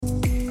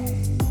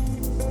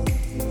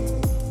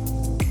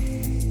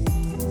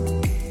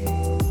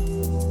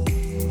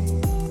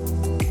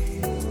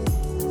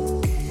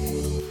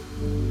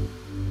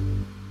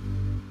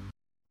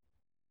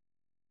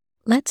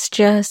let's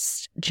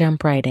just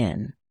jump right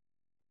in.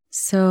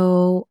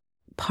 So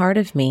part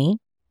of me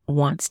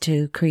wants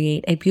to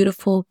create a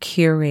beautiful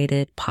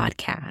curated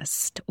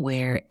podcast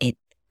where it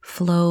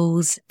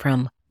flows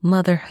from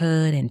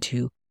motherhood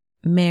into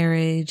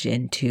marriage,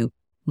 into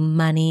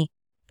money.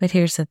 But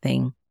here's the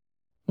thing,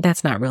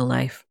 that's not real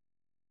life.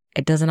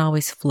 It doesn't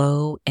always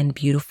flow in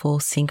beautiful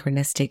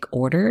synchronistic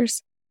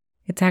orders.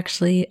 It's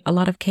actually a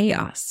lot of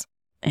chaos.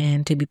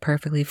 And to be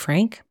perfectly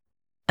frank,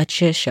 a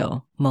shit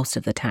show most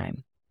of the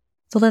time.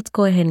 So let's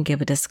go ahead and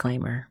give a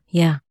disclaimer.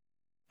 Yeah,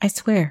 I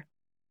swear,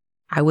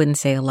 I wouldn't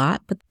say a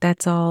lot, but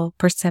that's all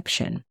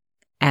perception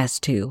as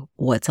to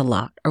what's a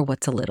lot or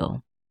what's a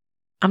little.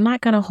 I'm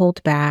not going to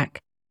hold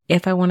back.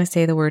 If I want to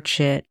say the word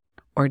shit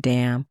or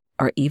damn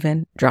or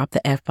even drop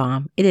the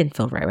F-bomb, it didn't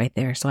feel right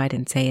there, so I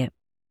didn't say it.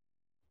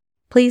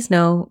 Please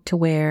know to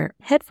wear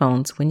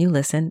headphones when you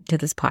listen to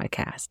this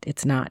podcast.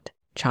 It's not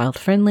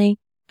child-friendly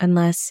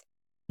unless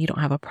you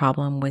don't have a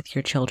problem with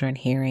your children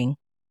hearing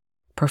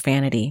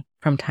profanity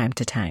from time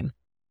to time.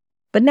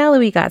 But now that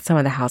we got some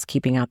of the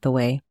housekeeping out the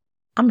way,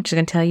 I'm just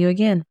going to tell you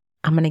again.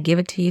 I'm going to give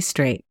it to you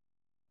straight.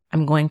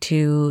 I'm going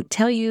to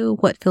tell you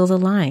what feels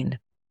aligned,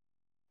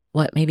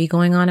 what may be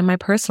going on in my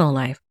personal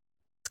life,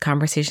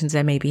 conversations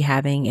I may be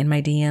having in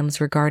my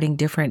DMs regarding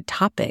different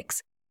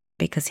topics.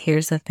 Because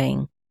here's the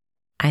thing,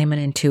 I am an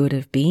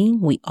intuitive being.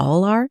 We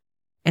all are.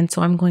 And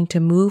so I'm going to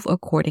move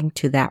according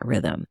to that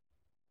rhythm.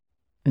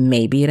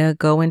 Maybe it'll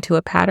go into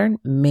a pattern.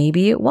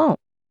 Maybe it won't.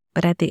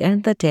 But at the end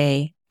of the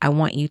day, I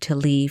want you to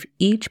leave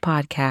each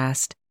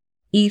podcast,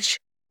 each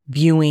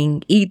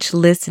viewing, each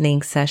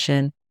listening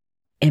session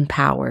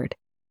empowered,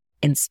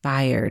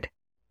 inspired,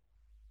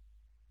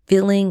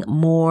 feeling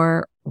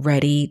more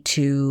ready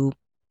to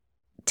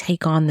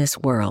take on this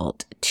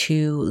world,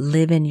 to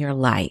live in your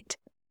light,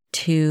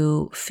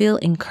 to feel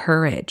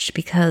encouraged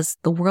because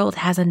the world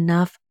has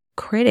enough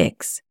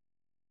critics.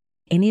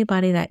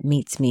 Anybody that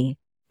meets me,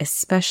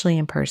 especially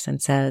in person,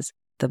 says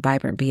the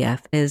Vibrant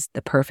BF is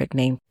the perfect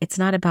name. It's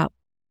not about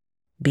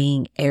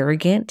being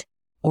arrogant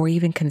or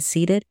even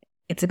conceited.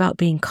 It's about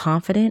being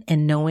confident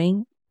and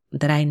knowing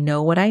that I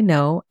know what I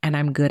know and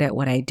I'm good at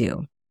what I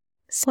do.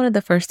 So one of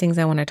the first things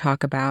I want to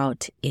talk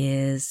about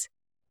is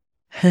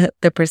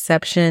the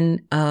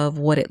perception of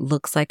what it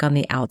looks like on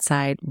the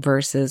outside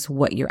versus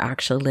what you're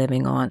actually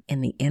living on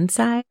in the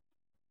inside.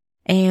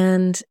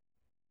 And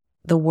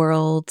the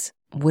world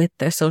with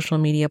their social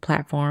media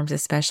platforms,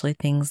 especially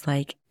things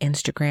like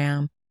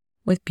Instagram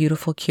with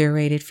beautiful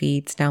curated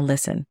feeds. Now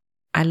listen,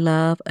 I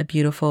love a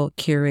beautiful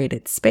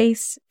curated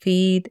space,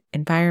 feed,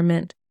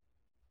 environment,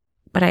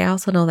 but I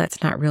also know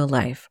that's not real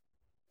life.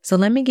 So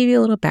let me give you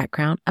a little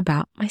background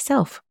about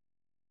myself.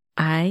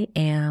 I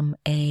am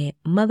a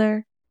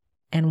mother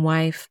and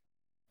wife.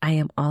 I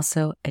am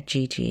also a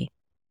GG.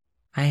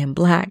 I am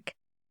Black.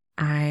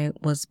 I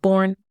was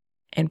born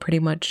and pretty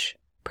much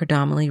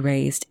predominantly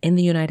raised in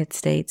the United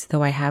States,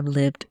 though I have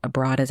lived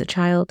abroad as a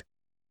child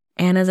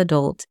and as an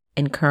adult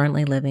and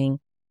currently living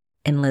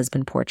in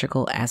Lisbon,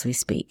 Portugal as we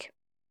speak.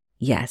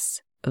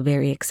 Yes,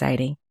 very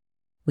exciting.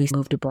 We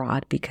moved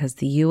abroad because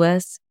the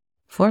US,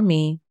 for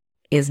me,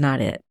 is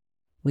not it.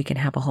 We can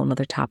have a whole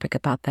nother topic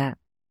about that.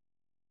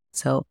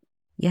 So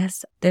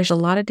yes, there's a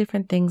lot of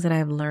different things that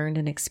I've learned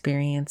and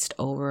experienced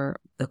over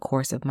the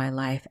course of my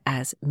life,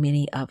 as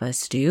many of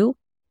us do.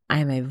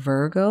 I'm a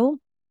Virgo,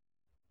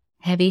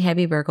 heavy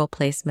Virgo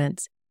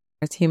placements.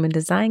 As human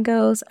design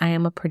goes, I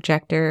am a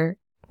projector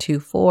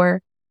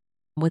 2/4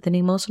 with an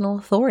emotional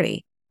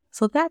authority.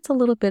 So that's a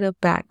little bit of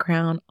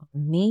background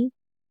on me.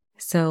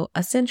 So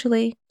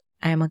essentially,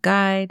 I am a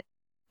guide.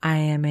 I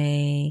am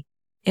a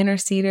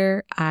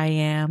interceder. I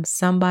am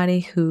somebody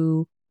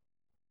who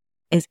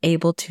is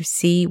able to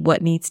see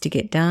what needs to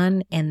get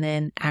done and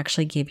then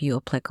actually give you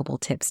applicable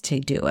tips to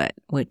do it,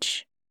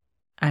 which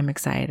I'm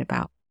excited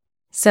about.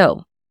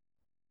 So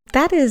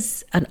that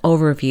is an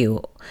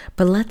overview,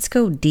 but let's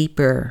go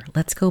deeper.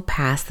 Let's go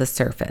past the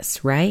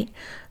surface, right?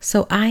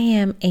 So I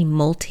am a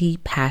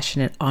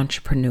multi-passionate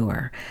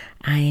entrepreneur.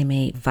 I am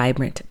a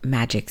vibrant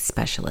magic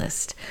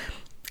specialist.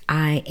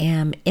 I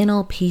am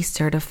NLP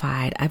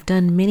certified. I've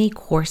done many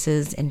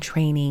courses and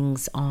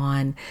trainings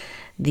on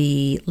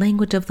the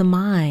language of the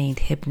mind,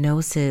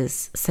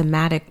 hypnosis,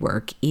 somatic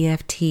work,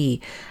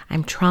 EFT.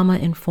 I'm trauma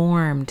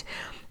informed.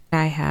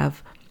 I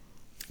have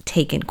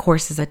taken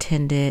courses,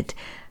 attended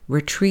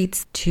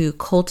retreats to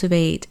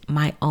cultivate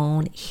my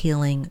own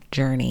healing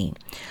journey.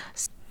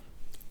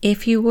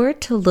 If you were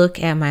to look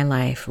at my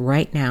life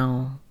right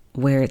now,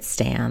 where it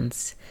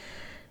stands,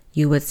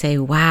 you would say,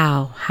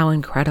 wow, how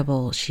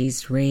incredible.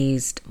 She's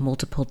raised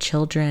multiple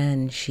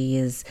children. She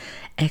is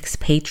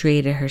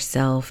expatriated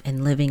herself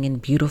and living in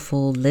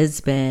beautiful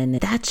Lisbon.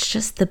 That's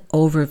just the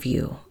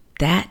overview.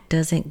 That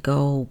doesn't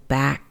go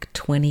back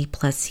 20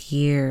 plus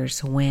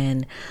years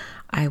when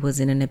I was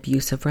in an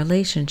abusive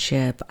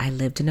relationship. I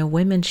lived in a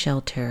women's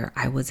shelter.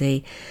 I was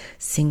a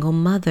single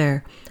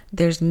mother.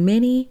 There's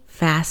many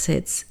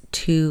facets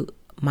to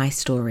my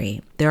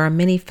story. There are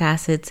many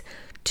facets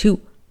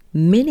to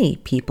many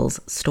people's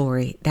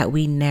story that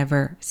we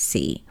never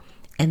see.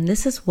 And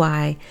this is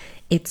why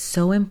it's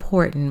so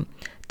important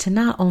to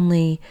not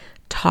only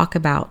talk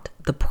about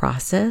the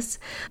process,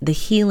 the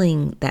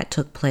healing that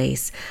took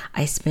place.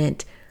 I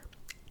spent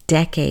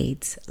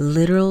decades,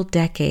 literal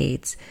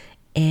decades,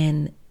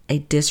 in a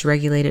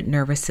dysregulated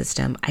nervous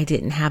system. I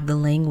didn't have the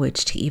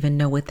language to even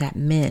know what that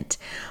meant.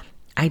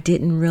 I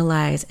didn't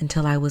realize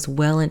until I was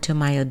well into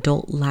my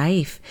adult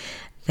life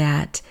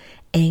that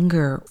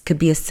anger could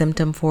be a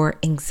symptom for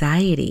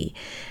anxiety,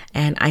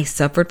 and I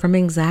suffered from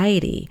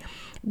anxiety.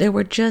 There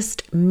were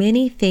just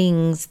many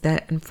things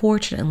that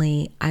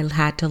unfortunately I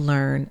had to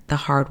learn the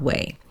hard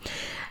way.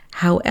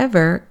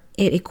 However,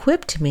 it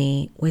equipped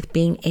me with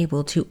being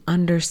able to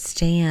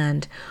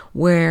understand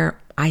where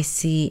I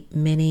see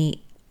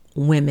many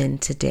women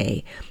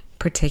today,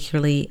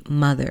 particularly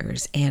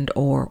mothers and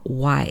or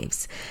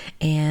wives,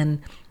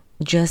 and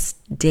just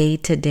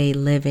day-to-day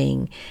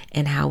living,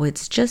 and how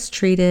it's just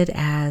treated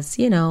as,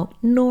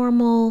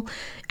 normal.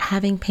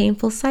 Having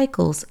painful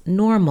cycles,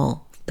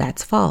 normal.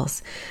 That's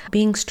false.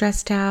 Being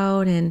stressed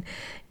out and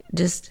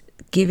just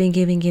giving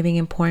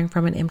and pouring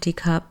from an empty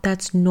cup,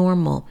 that's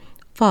normal.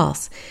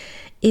 False.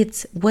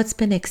 It's what's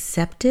been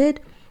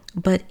accepted,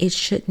 but it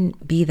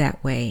shouldn't be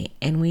that way.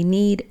 And we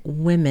need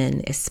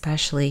women,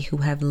 especially who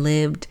have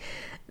lived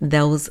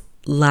those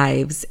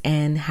lives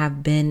and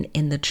have been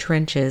in the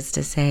trenches,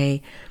 to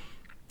say,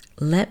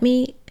 let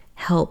me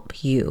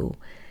help you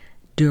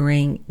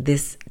during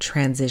this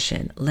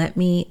transition. Let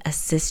me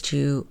assist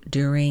you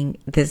during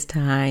this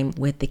time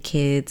with the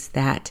kids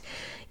that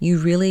you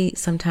really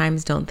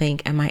sometimes don't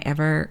think, am I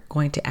ever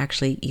going to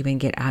actually even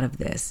get out of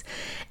this?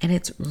 And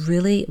it's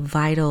really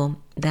vital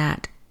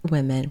that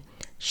women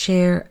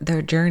share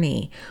their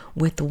journey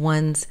with the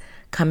ones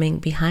coming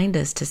behind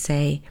us to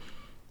say,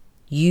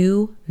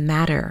 you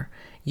matter.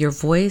 Your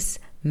voice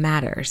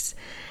matters.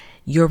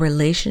 Your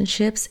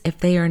relationships, if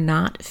they are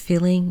not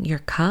filling your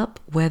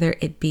cup, whether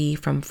it be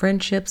from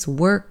friendships,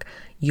 work,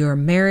 your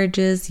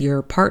marriages,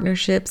 your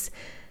partnerships,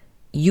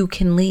 you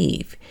can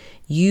leave.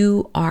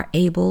 You are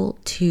able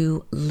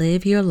to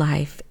live your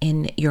life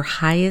in your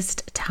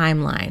highest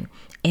timeline,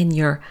 in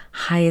your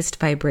highest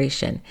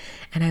vibration.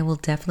 And I will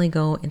definitely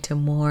go into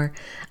more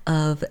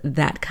of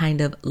that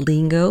kind of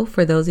lingo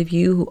for those of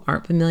you who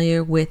aren't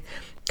familiar with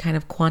kind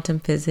of quantum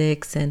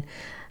physics and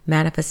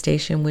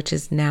manifestation, which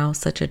is now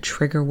such a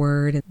trigger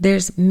word.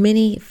 There's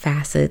many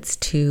facets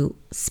to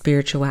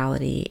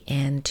spirituality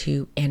and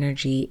to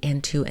energy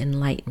and to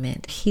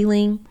enlightenment.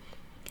 Healing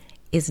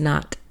is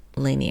not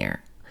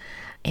linear,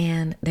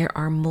 and there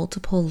are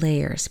multiple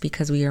layers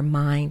because we are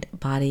mind,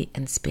 body,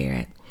 and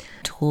spirit.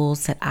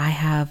 Tools that I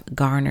have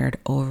garnered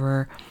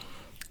over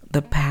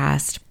the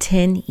past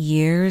 10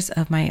 years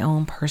of my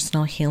own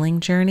personal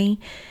healing journey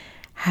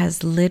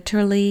has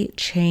literally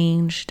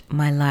changed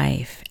my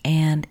life.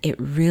 And it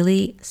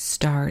really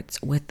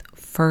starts with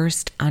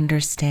first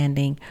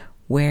understanding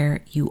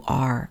where you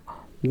are,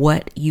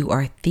 what you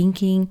are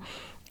thinking,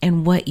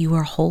 and what you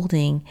are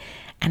holding.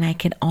 And I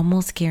can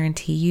almost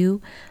guarantee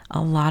you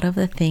a lot of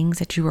the things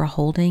that you are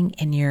holding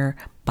in your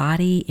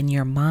body, in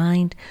your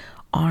mind,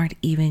 aren't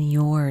even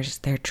yours.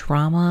 They're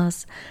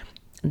traumas,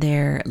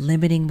 they're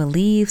limiting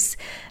beliefs,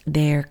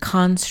 they're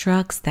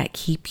constructs that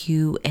keep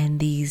you in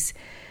these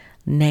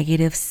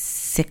negative,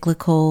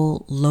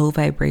 cyclical, low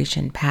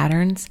vibration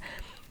patterns.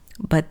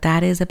 But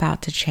that is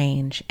about to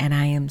change. And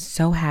I am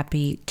so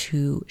happy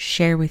to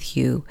share with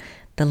you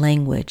the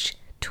language,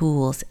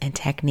 tools, and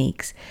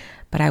techniques.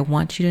 But I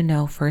want you to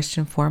know, first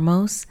and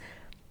foremost,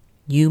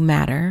 you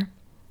matter.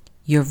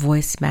 Your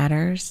voice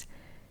matters.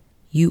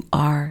 You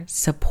are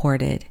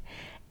supported.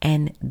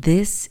 And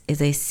this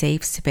is a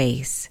safe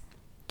space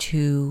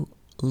to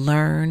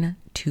learn,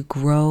 to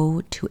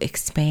grow, to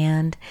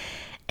expand,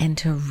 and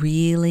to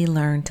really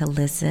learn to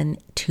listen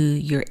to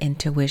your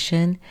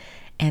intuition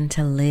and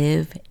to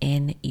live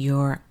in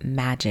your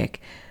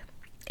magic.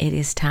 It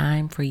is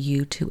time for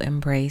you to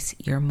embrace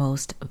your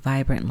most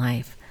vibrant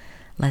life.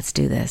 Let's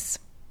do this.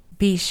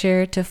 Be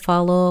sure to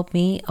follow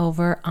me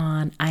over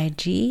on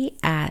IG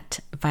at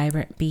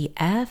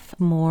VibrantBF.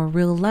 More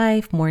real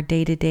life, more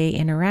day-to-day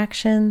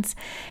interactions.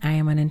 I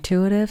am an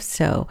intuitive,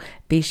 so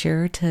be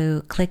sure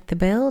to click the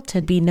bell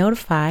to be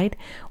notified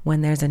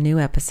when there's a new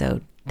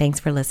episode. Thanks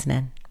for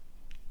listening.